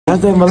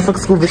That's that motherfucking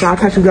school, bitch. I'll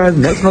catch you guys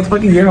next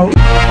motherfucking year. Oh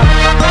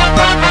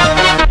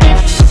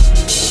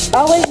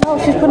wait, no,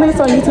 she's putting this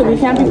on YouTube. We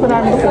can't be putting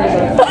on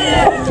YouTube.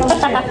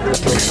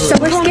 So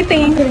we're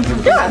skipping.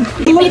 Yeah.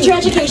 You made your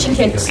education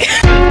kids.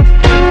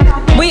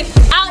 We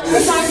out.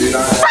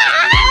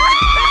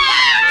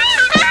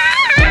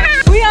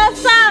 We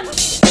outside.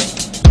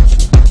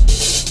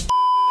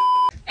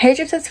 Hey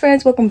Dripcess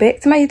friends, welcome back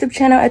to my YouTube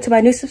channel and to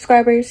my new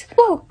subscribers,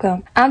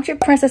 welcome. I'm Drip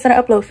Princess and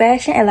I upload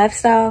fashion and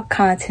lifestyle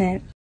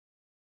content.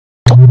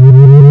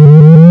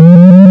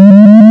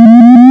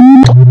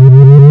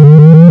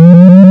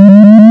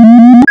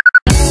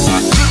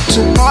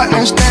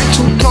 And stand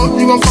too close,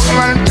 you gon' fuck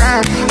around and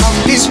down. Off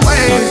this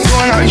way,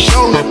 doing all these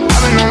shows. I've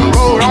been on the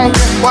road, I don't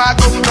care where I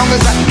go, long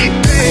as I get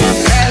paid.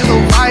 Bad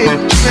little fire,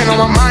 she been on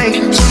my mind.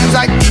 Soon as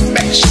I get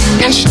back, she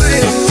get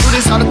straight. Do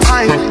this all the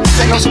time,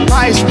 this ain't no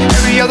surprise.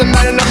 Every other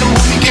night, another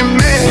movie get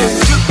mad.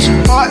 Too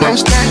far, and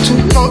stand too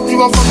close, you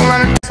gon' fuck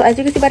around. So as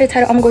you can see by the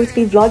title, I'm going to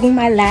be vlogging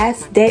my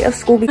last day of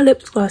school. My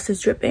lip gloss is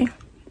dripping.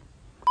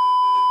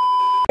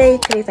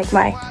 Today's like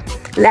my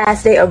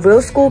last day of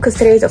real school because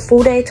today's a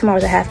full day,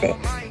 tomorrow's a half day.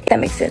 That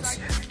makes sense.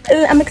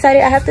 I'm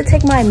excited. I have to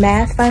take my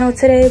math final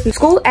today.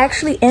 School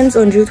actually ends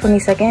on June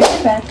 22nd.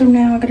 Bathroom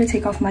now. I gotta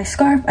take off my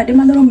scarf. I did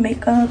my little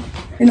makeup.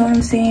 You know what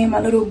I'm saying? My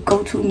little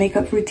go-to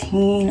makeup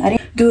routine. I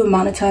didn't do a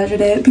montage of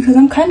that because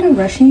I'm kind of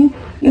rushing.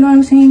 You know what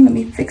I'm saying? Let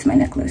me fix my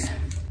necklace.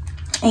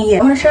 And yeah,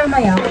 I'm gonna show you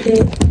my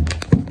outfit.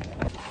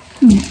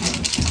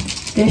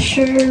 This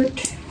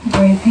shirt,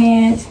 gray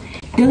pants.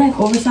 They're like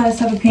oversized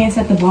type of pants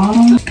at the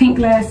bottom. Pink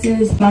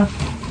glasses, my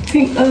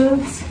pink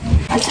Uggs.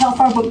 A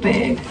Talesha book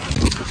bag.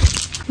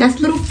 That's a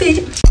little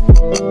fit.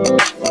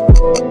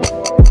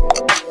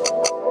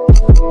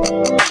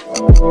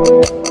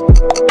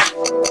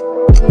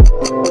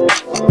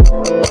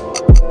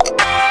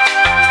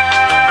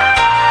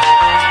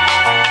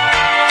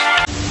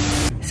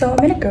 So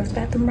I'm in a girl's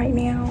bathroom right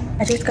now.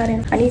 I just got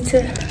in. I need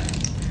to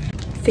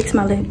fix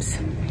my lips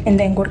and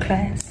then go to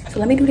class. So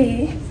let me do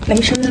that. Let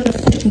me show you the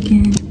outfit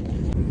again.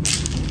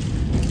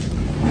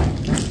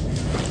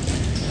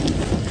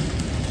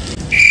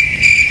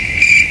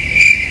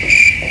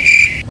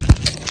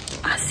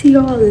 See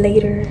y'all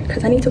later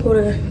because I need to go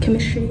to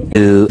chemistry.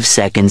 2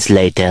 seconds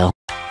later.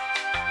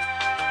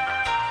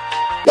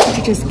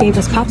 She just gave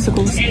us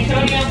popsicles.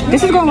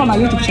 This is going on my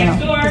YouTube channel.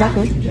 Is that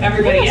good?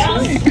 Everybody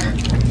else.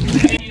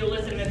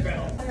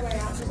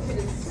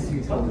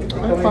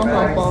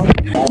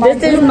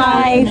 This is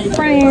my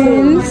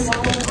friends.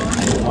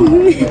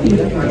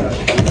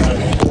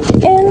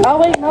 And oh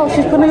wait, no,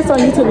 she's putting this on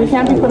YouTube. We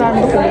can't be putting on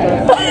YouTube.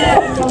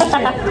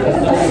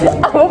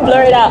 I will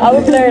blur it out. I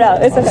will blur it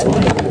out. It's okay.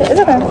 It's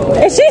okay.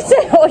 And she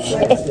said, oh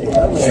shit.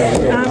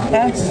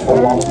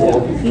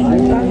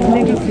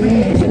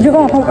 You're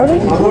going home early?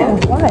 Yeah.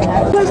 Why?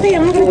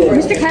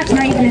 Mr. Cap's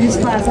not even in his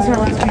class. That's our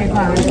last period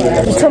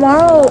class.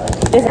 Tomorrow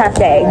is half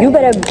day. You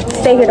better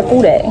stay here the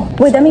full day.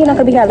 Wait, that means you're not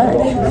gonna be here at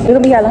lunch. You're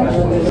gonna be here at lunch?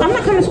 I'm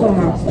not coming to school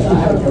tomorrow.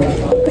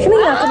 What you mean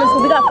you're not coming to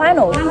school? We got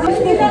finals. I'm going to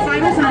school for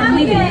finals and I'm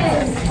leaving.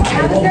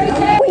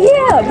 Well,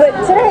 yeah, but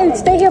today,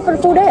 stay here for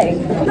the full day.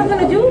 What I'm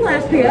gonna do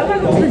last period? I'm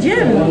gonna go to the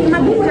gym. My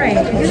boot break.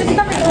 It's a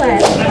stomach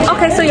class.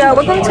 Okay, so y'all,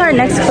 we're going to our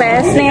next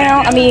class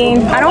now. I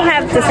mean, I don't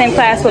have the same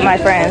class with my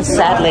friends,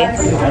 sadly.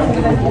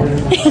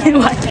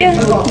 Yeah.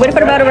 Wait for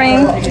the bell to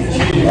ring.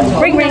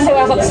 Ring, ring. So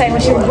I was about to say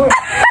when she recorded.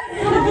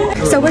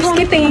 So we're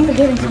skipping.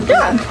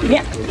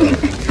 Yeah.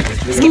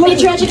 You made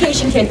your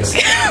education kids.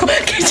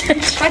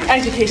 Fuck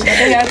education.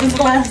 Yeah, this is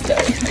the last day.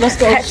 Let's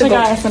go shake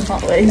our ass in the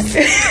hallways.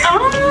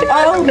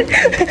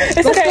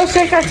 Let's go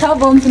shake our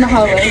tailbones in the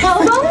hallways.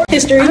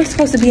 History. I'm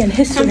supposed to be in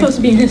history. I'm supposed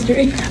to be in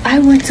history. I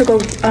went to go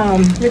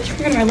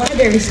return our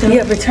library stuff.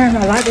 Yeah, return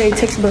my library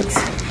textbooks,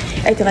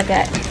 everything like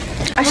that.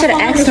 I should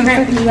have asked them.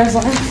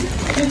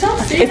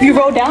 If you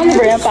roll down the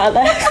ramp, I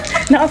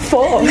left. Not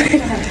fall.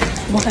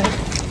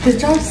 What? Did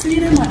y'all see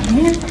it in my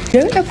hand?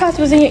 Your AirPods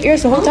was in your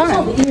ears the whole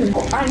time.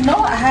 I know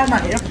I had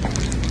my ear.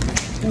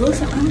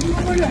 Listen, I don't know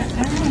where I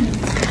had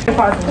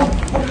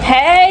it.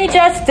 Hey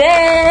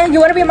Justin,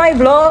 you wanna be in my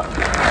vlog?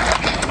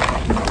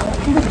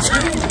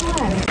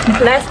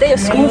 Last day of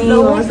school,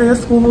 Last day of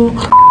school.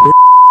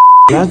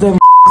 Last day of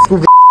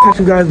school. Catch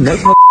you guys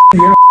next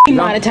year.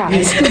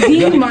 Demonetized.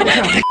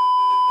 Demonetized.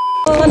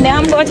 Now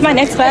I'm going to my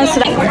next class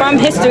from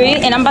history,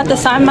 and I'm about to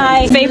sign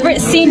my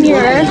favorite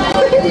senior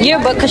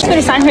yearbook because she's going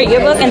to sign her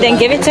yearbook and then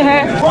give it to her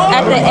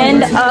at the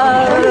end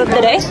of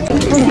the day.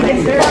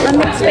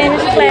 I'm in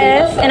Spanish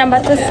class, and I'm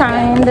about to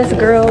sign this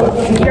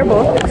girl's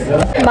yearbook,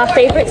 my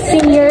favorite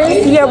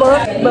senior's yearbook.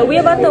 But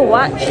we're about to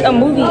watch a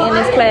movie in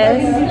this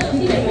class.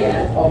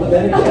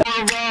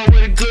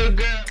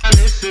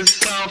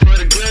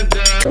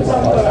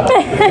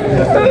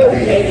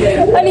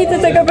 I need to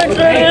take a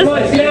picture of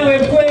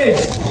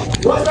this.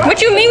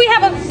 What you mean we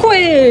have a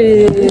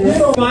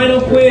quiz?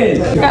 Final quiz.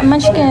 Got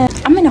munchkin.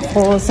 I'm in a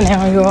whole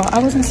scenario. I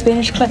was in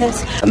Spanish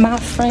class. My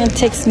friend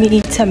texted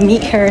me to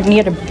meet her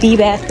near the B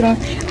bathroom.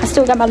 I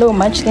still got my little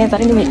munchkins. I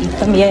didn't even eat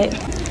them yet.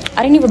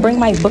 I didn't even bring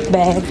my book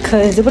bag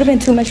because it would have been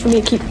too much for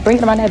me to keep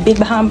bringing around that big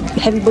behind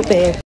heavy book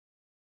bag.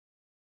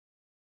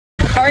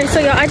 Alright,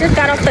 so y'all, I just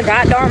got off the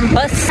goddamn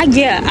bus.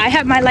 Yeah, I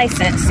have my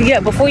license. Yeah,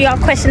 before y'all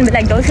question, be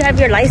like, don't you have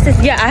your license?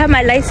 Yeah, I have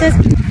my license,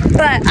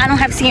 but I don't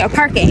have senior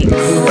parking.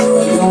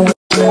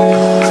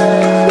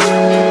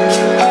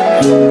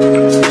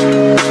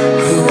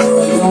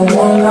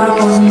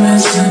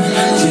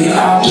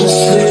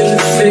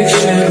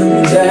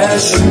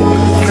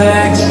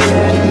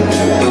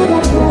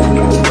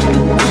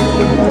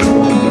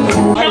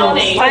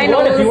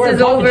 Finals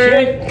is over.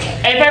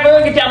 And if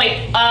everyone could tell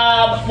me,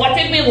 what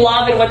did we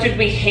love and what did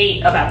we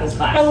hate about this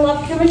class? I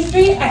love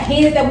chemistry. I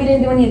hated that we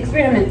didn't do any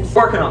experiments.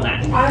 Working on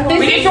that.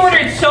 We just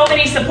ordered so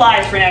many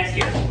supplies for next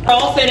year. We're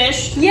all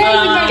finished.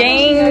 Yeah,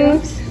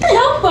 games.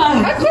 Help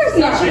us. Of course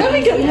not. Let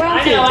me get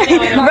I know.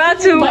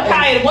 Ratu. But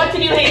Kyan, what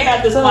did you hate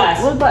about this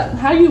class? What about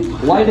how you?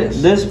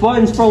 This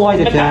one's for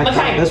light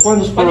attack. This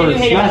one's for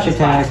smash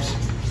attacks.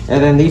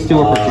 And then these two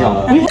are for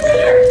jump.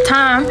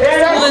 Time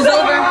is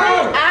over.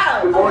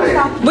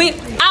 We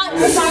out.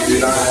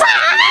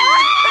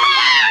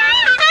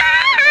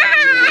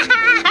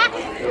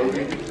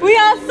 We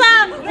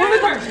outside. Where we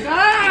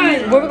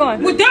going? Where we going?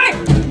 We're done.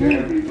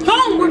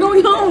 Home. We're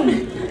going home.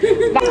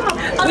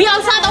 We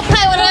outside. Don't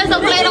play with us.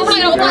 Don't play. Don't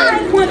play. Don't play.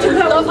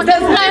 Don't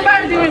play.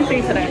 I'm doing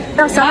anything today.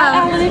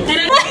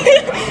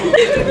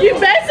 You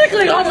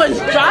basically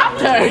almost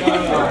dropped her.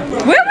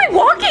 Where are we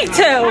walking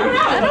to?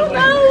 I don't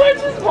know. We're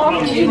just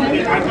walking.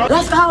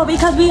 Let's go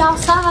because we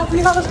outside. We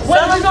We're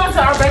going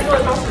to our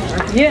regular bus.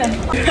 Yeah.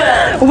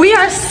 We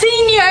are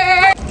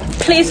senior.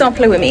 Please don't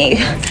play with me.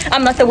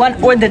 I'm not the one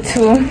or the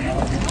two. Or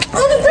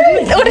the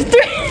three. Or the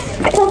three.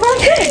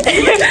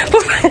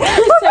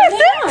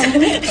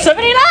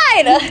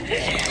 79.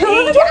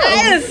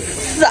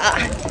 Yes.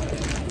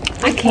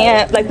 I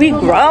can't. Like, we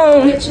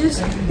grown.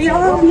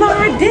 You're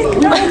my dick,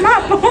 not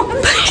my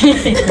phone.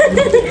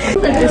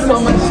 There's so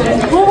much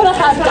shit. Who would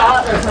have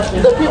thought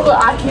the people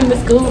I came to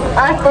school,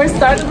 I first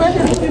started with,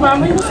 is the people I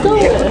went to school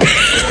with?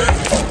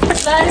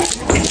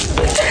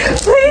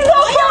 Please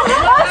don't.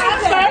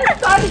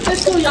 Started this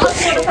school, y'all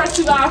said the first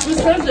 2 hours was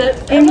friendship.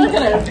 And look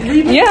at it.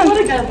 Leaving school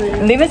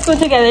together. Leaving school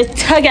together.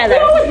 Together.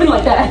 It's always been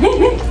like that.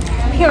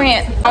 Hearing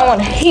it. I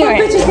want to hear it.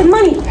 Bitches get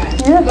money.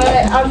 Yeah, but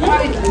I'm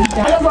ready.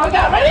 I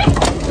got ready.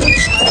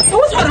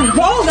 Who's trying to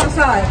roll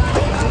outside?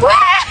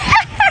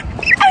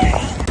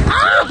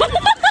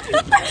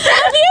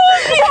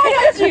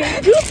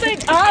 You think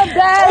I'm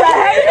bad?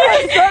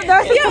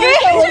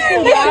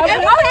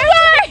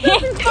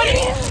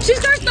 She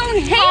starts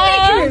throwing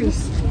haymakers.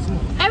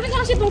 Every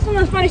time she posts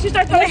something funny, she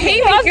starts throwing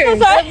haymakers.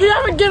 If we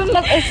ever get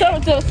enough, if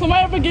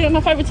somebody ever get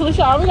enough favor to the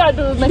show, all we gotta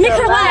do is make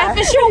her laugh.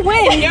 And she'll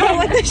win. Yo,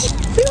 what the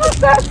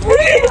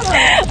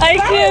I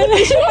can't.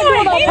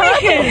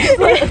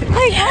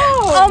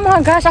 Oh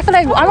my gosh, I feel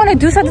like I want to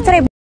do something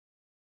today.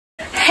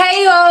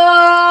 Hey y'all,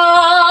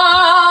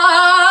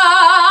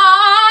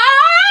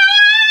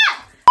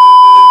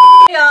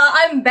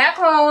 I'm back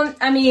home.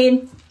 I've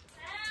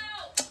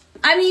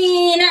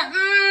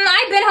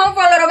been home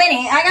for a little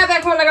minute. I got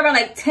back home like around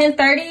like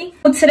 10:30.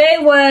 So today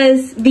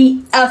was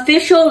the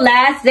official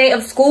last day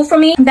of school for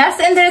me. That's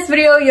the end of this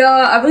video,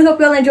 y'all. I really hope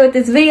y'all enjoyed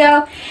this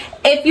video.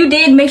 If you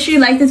did, make sure you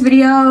like this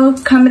video,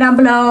 comment down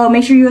below.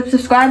 Make sure you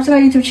subscribe to my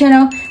YouTube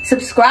channel.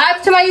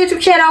 Subscribe to my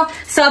YouTube channel.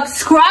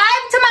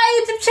 Subscribe to my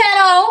YouTube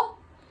channel.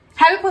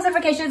 Have your post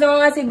notifications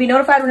on so you can be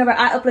notified whenever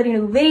I upload a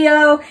new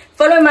video.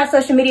 Follow me on my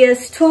social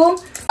medias too.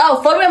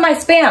 Oh, follow me on my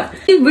spam.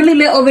 It's really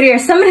lit over there.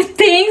 Some of the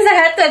things I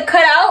had to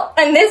cut out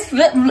in this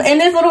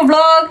little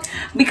vlog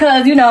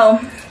because, you know,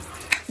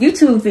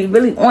 YouTube be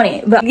really on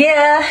it. But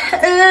yeah,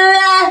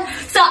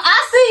 so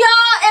I'll see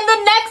y'all in the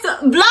next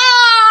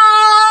vlog.